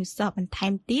សិស្សានុសិស្សបន្ថែ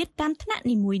មទៀតតាមថ្នាក់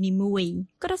នីមួយៗ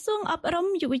ក្រសួងអប់រំ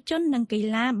យុវជននិងកី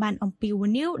ឡាបានអំពាវ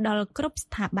នាវដល់គ្រប់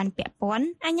ស្ថាប័នពាក់ព័ន្ធ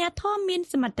អាជ្ញាធរមាន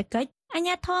សមត្ថកិច្ចអាជ្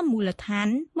ញាធរមូលដ្ឋាន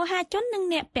មហាជននិង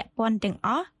អ្នកពាក់ព័ន្ធទាំងអ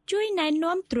ស់ជួយណែ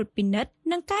នាំត្រួតពិនិត្យ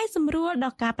និងកែសម្រួលដ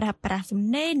ល់ការប្រើប្រាស់សំ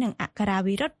ណេរនិងអក្ខរា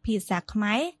វិរុទ្ធភាសាខ្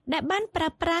មែរដែលបានប្រើ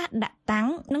ប្រាស់ដាក់តាំង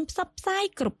និងផ្សព្វផ្សាយ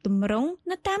គ្រប់ទម្រង់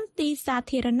នៅតាមទីសា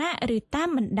ធារណៈឬតាម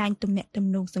បណ្ដាញទំនាក់ទំ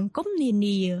នងសង្គមនា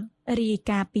នារាយ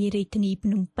ការណ៍ពីរាជធានីភ្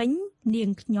នំពេញនាង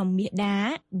ខ្ញុំមាសដា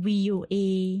VOA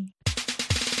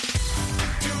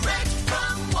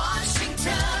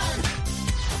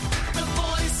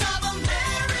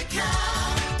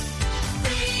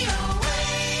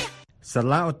សា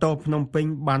លាអូតូភ្នំពេញ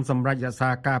បានសម្រេចរក្សា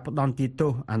ការផ្ដន់ទោ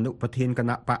សអនុប្រធានគ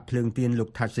ណៈបកភ្លើងទៀនលោក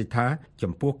ថាច់សិដ្ឋា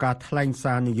ចំពោះការថ្លែង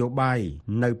សារនយោបាយ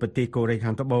នៅប្រទេសកូរ៉េ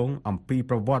ខាងត្បូងអំពី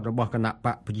ប្រវត្តិរបស់គណៈប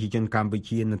កប្រជាជនកម្ពុ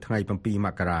ជានៅថ្ងៃ7ម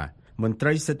ករាមន្ត្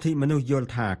រីសិទ្ធិមនុស្សយល់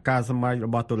ថាការសម្ដែងរ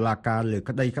បស់តុលាការលើ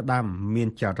ក្តីក្តាំមាន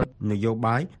ចរិតនយោ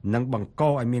បាយនិងបង្ក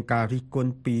ឲ្យមានការរិះគ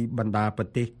ន់ពីបណ្ដាប្រ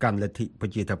ទេសកាន់លទ្ធិប្រ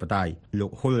ជាធិបតេយ្យលោ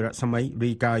កហ៊ុលរស្មី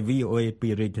រាយការណ៍ VOA ពី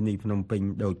រាជធានីភ្នំពេញ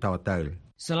ដូចតទៅ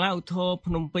សាលាឧទ្ធរ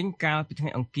ភ្នំពេញកាលពីថ្ងៃ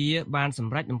អង្គារបានស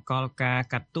ម្រេចតម្កល់ការ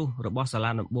កាត់ទោសរបស់សាលា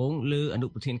ដំបងលើអនុ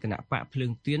ប្រធានគណៈបកភ្លើ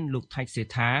ងទៀនលោកថៃសេ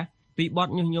ដ្ឋាពីបទ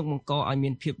ញុះញង់បង្កឲ្យមា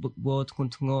នភាពវឹកវរធ្ង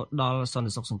ន់ធ្ងរដល់សន្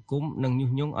តិសុខសង្គមនិងញុះ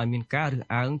ញង់ឲ្យមានការរើស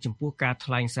អើងចំពោះការ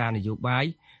ថ្លែងសារនយោបាយ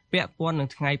ពាក់ព័ន្ធនឹង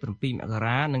ថ្ងៃ7មក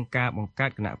រានិងការបង្កើ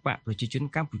តគណៈបកប្រជាជន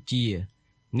កម្ពុជា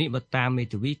នេះបើតាមមេ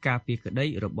ធាវីការពារក្តី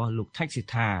របស់លោកថៃសិ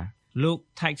ដ្ឋាលោក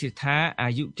ថៃសិដ្ឋាអា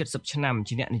យុ70ឆ្នាំ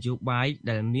ជាអ្នកនយោបាយ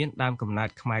ដែលមានដើមកំណើត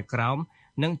ខ្មែរក្រោម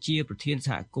និងជាប្រធានស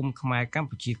ហគមន៍ខ្មែរកម្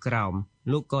ពុជាក្រោម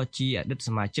លោកក៏ជាអតីតស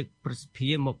មាជិកប្រសិទ្ធិ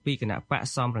មកពីគណៈបក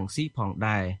សំរងស៊ីផង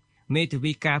ដែរមេធា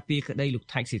វីការពារក្តីលោក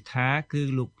ថៃសិដ្ឋាគឺ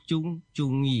លោកជុងជូ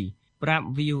ងីប្រាប់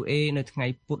VOA នៅថ្ងៃ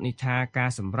ពុធនេះថាការ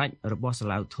សម្រេចរបស់សា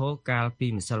ឡាវធរកាលពី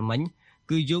ម្សិលមិញ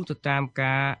គឺយោងទៅតាម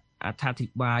ការអត្ថាធិ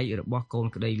ប្បាយរបស់កូន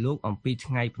ក្តីលោកអំពី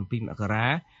ថ្ងៃ7មករា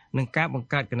និងការបង្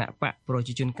កើតគណៈបកប្រ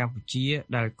ជាជនកម្ពុជា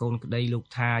ដែលកូនក្តីលោក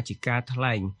ថាជាការថ្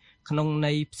លែងក្នុង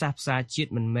ន័យផ្សះផ្សាជា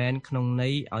តិមិនមែនក្នុងន័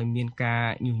យឲ្យមានការ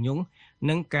ញុះញង់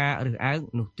និងការរើសអើង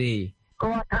នោះទេ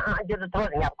គាត់ថាអយុត្តិធម៌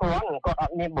សម្រាប់គាត់អ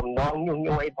ត់មានបំណងញុះញ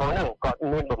ង់អីផងហ្នឹងគាត់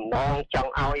មានបំណងច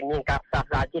ង់ឲ្យមានការផ្សះ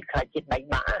ផ្សាជាតិខ្លាចជាតិបែក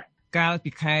បាក់កាល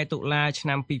ពីខែតុលាឆ្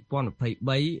នាំ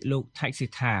2023លោកថៃសិ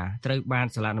ដ្ឋាត្រូវបាន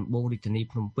សាលាដំបងរាជធានី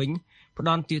ភ្នំពេញផ្ដ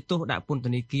ន្ទាទោសដាក់ពន្ធ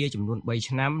នាគារចំនួន3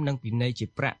ឆ្នាំនិងពិន័យជា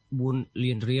ប្រាក់4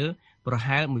លានរៀលប្រ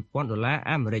ហែល$1000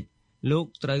អាមេរិកលោក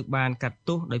ត្រូវបានកាត់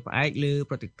ទោសដោយផ្អែកលើ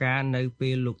ព្រឹត្តិការណ៍នៅពេ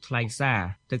លលោកថ្លែងសារ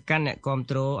ទៅកាន់អ្នកគាំ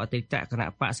ទ្រអតីតគណៈ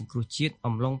បកសង្គ្រោះជាតិ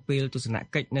អំឡុងពេលទស្សន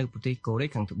កិច្ចនៅប្រទេសកូរ៉េ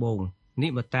ខាងត្បូងនេះ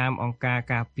បើតាមអង្គការ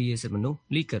ការពារសិទ្ធិមនុស្ស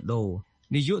លីកាដូ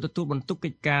នាយកទទួលបន្ទុក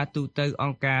កិច្ចការទូតអ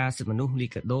ង្គការសិទ្ធិមនុស្សលី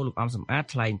កាដូលោកអំសំអាត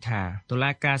ថ្លែងថាតុ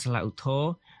លាការសាលាឧទ្ធរ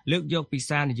លើកយកពី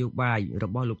សារនយោបាយរ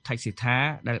បស់លោកថៃសិដ្ឋា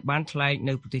ដែលបានថ្លែង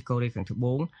នៅប្រទេសកូរ៉េខាងត្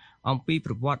បូងអំពី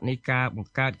ប្រវត្តិនៃការប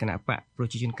ង្កើតគណៈបកប្រ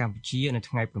ជាជនកម្ពុជានៅ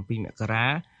ថ្ងៃ7មករា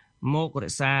មករ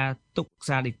ក្សាទុក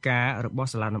សាលដីការបស់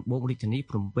សាលាដំបងរាជធានី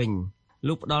ភ្នំពេញ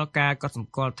លោកផ្ដល់ការកត់ស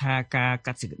ម្គាល់ថាការ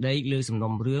កាត់សេចក្តីលើសំ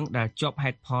ណុំរឿងដែលជាប់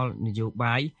ហេតុផលនយោ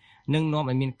បាយនឹងនាំ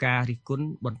ឲ្យមានការរិះគន់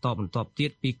បន្តទៀត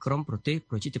ពីក្រមប្រទេស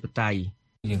ប្រជាធិបតេយ្យ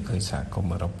យើងឃើញសហគម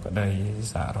ន៍អឺរ៉ុបក្តី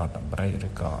សហរដ្ឋអាមេរិកឬ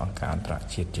ក៏អង្គការអន្តរ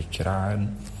ជាតិជាច្រើន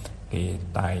គេ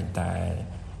តែងតែ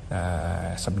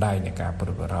សម្ដែងនៃការព្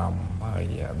រួយបារម្ភហើយ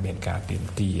មានការទាម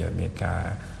ទារមានការ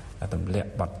ទម្លាក់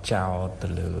បទចោទទៅ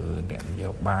លើអ្នកនយោ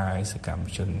បាយសកម្ម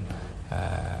ជន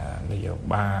នយោ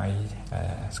បាយ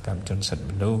សកម្មជនសិទ្ធិ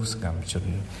មនុស្សសកម្មជន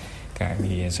ការ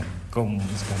ងារសង្គម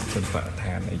សកម្មជនបរិស្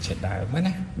ថានអីជាដើម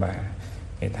ណាបាទ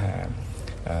គេថា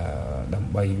ដើ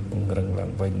ម្បីពង្រឹងឡើ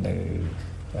ងវិញនៅ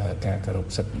ការគោរព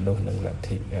សិទ្ធិមនុស្សនិងលទ្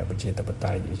ធិប្រជាធិប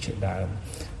តេយ្យជាដើម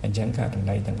អញ្ចឹងករ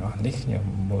ណីទាំងអស់នេះខ្ញុំ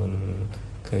មើល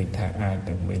ឃើញថាអាច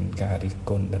នឹងមានការរិះ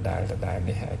គន់ដដែល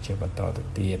នេះជាបន្តទៅ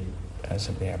ទៀតស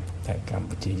ម្រាប់តែកម្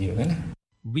ពុជាយើងណា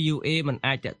VOA មិន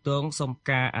អាចតាក់ទងសុំ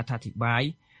ការអត្ថាធិប្បាយ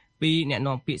ពីអ្នក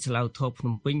នាំពាក្យសាឡាវធរភ្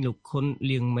នំពេញលោកខុន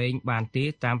លៀងម៉េងបានទេ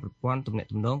តាមប្រព័ន្ធទំនាក់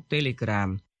ទំនង Telegram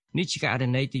នេះជាករ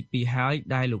ណីទី2ហើយ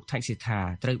ដែលលោកថៃសិដ្ឋា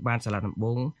ត្រូវបានសាលាដំប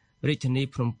ងរាជធានី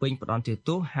ភ្នំពេញផ្ដន្ទា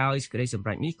ទោសហើយសេចក្តីសម្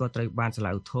រេចនេះក៏ត្រូវបានសា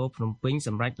ឡាវធរភ្នំពេញស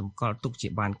ម្រេចតម្កល់ទុកជា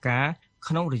បានការ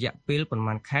ក្នុងរយៈពេលប្រ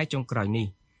មាណខែចុងក្រោយនេះ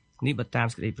បើតាម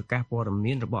សេចក្តីប្រកាសព័ត៌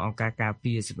មានរបស់អង្គការការ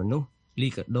ពារសិទ្ធិមនុស្សលី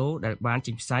កាដូដែលបាន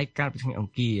ចេញផ្សាយកាលពីថ្ងៃអ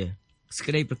ង្គារសេច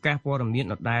ក្តីប្រកាសព័ត៌មាន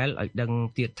ដដែលឲ្យដឹង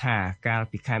ទៀតថាកាល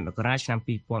ពីខែមករាឆ្នាំ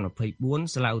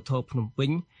2024សាលាឧទ្ធរភ្នំពេញ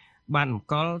បានតម្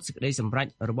កល់សេចក្តីសម្រេច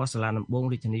របស់សាលាដំបង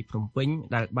រាជធានីភ្នំពេញ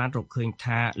ដែលបានរកឃើញ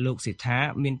ថាលោកសិដ្ឋា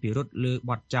មានពិរុទ្ធលើ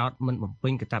បទចោទមិនបំពេ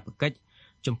ញកាតព្វកិច្ច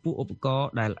ចំពោះឧបករណ៍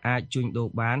ដែលអាចជួញដូរ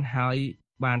បានហើយ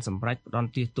បានសម្រេចផ្ត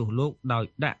ន្ទាទោសលោកដោយ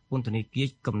ដាក់ពន្ធនាគារ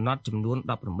កំណត់ចំនួន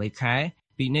18ខែ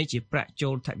ពីនៃជាប្រាក់ចូ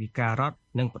លថវិការដ្ឋ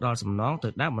និងផ្ដល់សំណងទៅ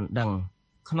ដើមបណ្ដឹង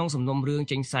ក្នុងសំណុំរឿង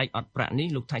ចេញផ្សាយអត់ប្រាក់នេះ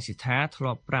លោកថៃសិដ្ឋាធ្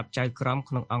លាប់ប្រាប់ចៅក្រម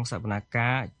ក្នុងអង្គសវនា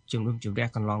ការជំនុំជម្រះ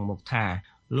កន្លងមកថា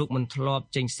លោកមិនធ្លាប់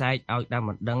ចេញផ្សាយឲ្យដើម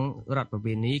បណ្ដឹងរដ្ឋប្រ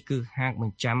វេណីគឺហាងប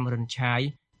ញ្ចាំរិនឆាយ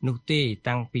នោះទេ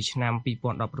តាំងពីឆ្នាំ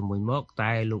2016មក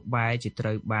តែលោកបែរជាត្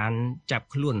រូវបានចាប់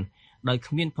ខ្លួនដោយ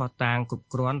គ្មានភស្តុតាងគ្រប់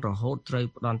គ្រាន់រហូតត្រូវ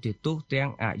ផ្ដន្ទាទោសទាំង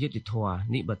អយុត្តិធម៌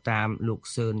នេះបើតាមលោក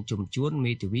សឿនជំជួន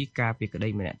មេធាវីការពារក្តី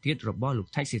ម្នាក់ទៀតរបស់លោក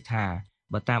ថៃសិដ្ឋា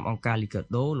បើតាមអង្គការលីកា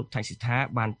ដូលោកថៃសិដ្ឋា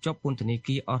បានជាប់ពន្ធនា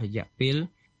គារអស់រយៈពេល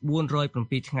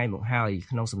407ថ្ងៃមកហើយ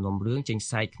ក្នុងសំណុំរឿងចេញផ្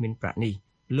សាយគ្មានប្រាក់នេះ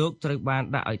លោកត្រូវបាន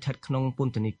ដាក់ឲ្យស្ថិតក្នុងព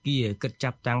ន្ធនាគារគិតចា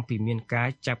ប់តាំងពីមានការ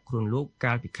ចាប់ខ្លួនលោក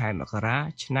កាលពីខែមករា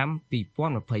ឆ្នាំ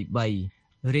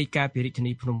2023រាយការណ៍ពីរាជធា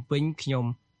នីភ្នំពេញខ្ញុំ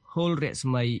ហុលរស្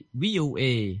មី VOA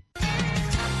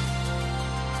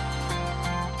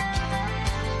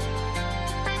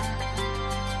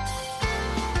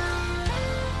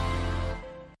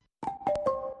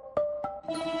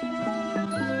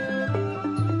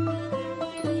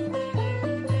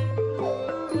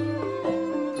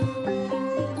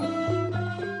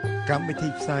កម្មវិធី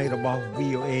ផ្សាយរបស់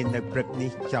VOA នៅព្រឹក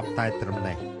នេះចាប់តែត្រឹម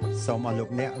នេះសូមអរលោក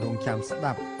អ្នករងចាំស្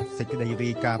ដាប់សេចក្តី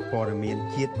រាយការណ៍ព័ត៌មាន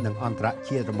ជាតិនិងអន្តរ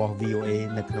ជាតិរបស់ VOA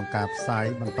នៅក្នុងការផ្សាយ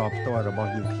បន្តផ្ទាល់របស់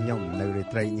យើងខ្ញុំនៅរា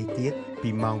ត្រីនេះទៀតពី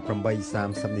ម៉ោង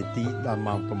 8:30 នាទីដល់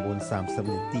ម៉ោង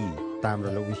 9:30 នាទី តាមរ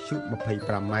លកវិទ្យុ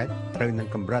 25m ត្រូវនឹង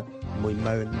កម្រិត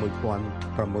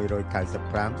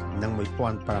 11695 និង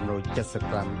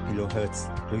 1575 kHz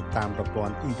ឬតាមប្រព័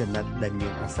ន្ធអ៊ីនធឺណិតដែលមា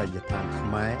នអាសយដ្ឋាន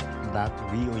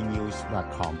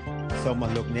khmer.voanews.com សូមអ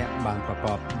រលោកអ្នកបានប្រក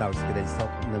បដោយសេចក្តីសុខ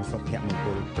និងសុភមង្គ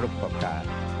លគ្រប់ប្រការ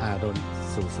អារុន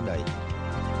សុស្ដី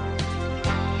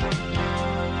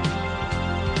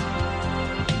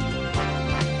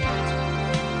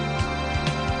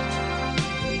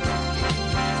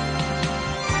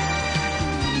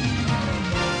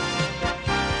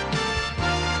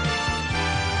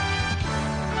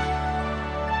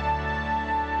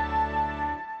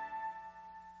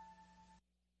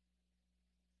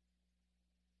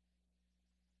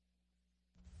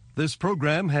This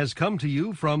program has come to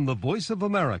you from the Voice of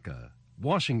America,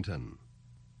 Washington.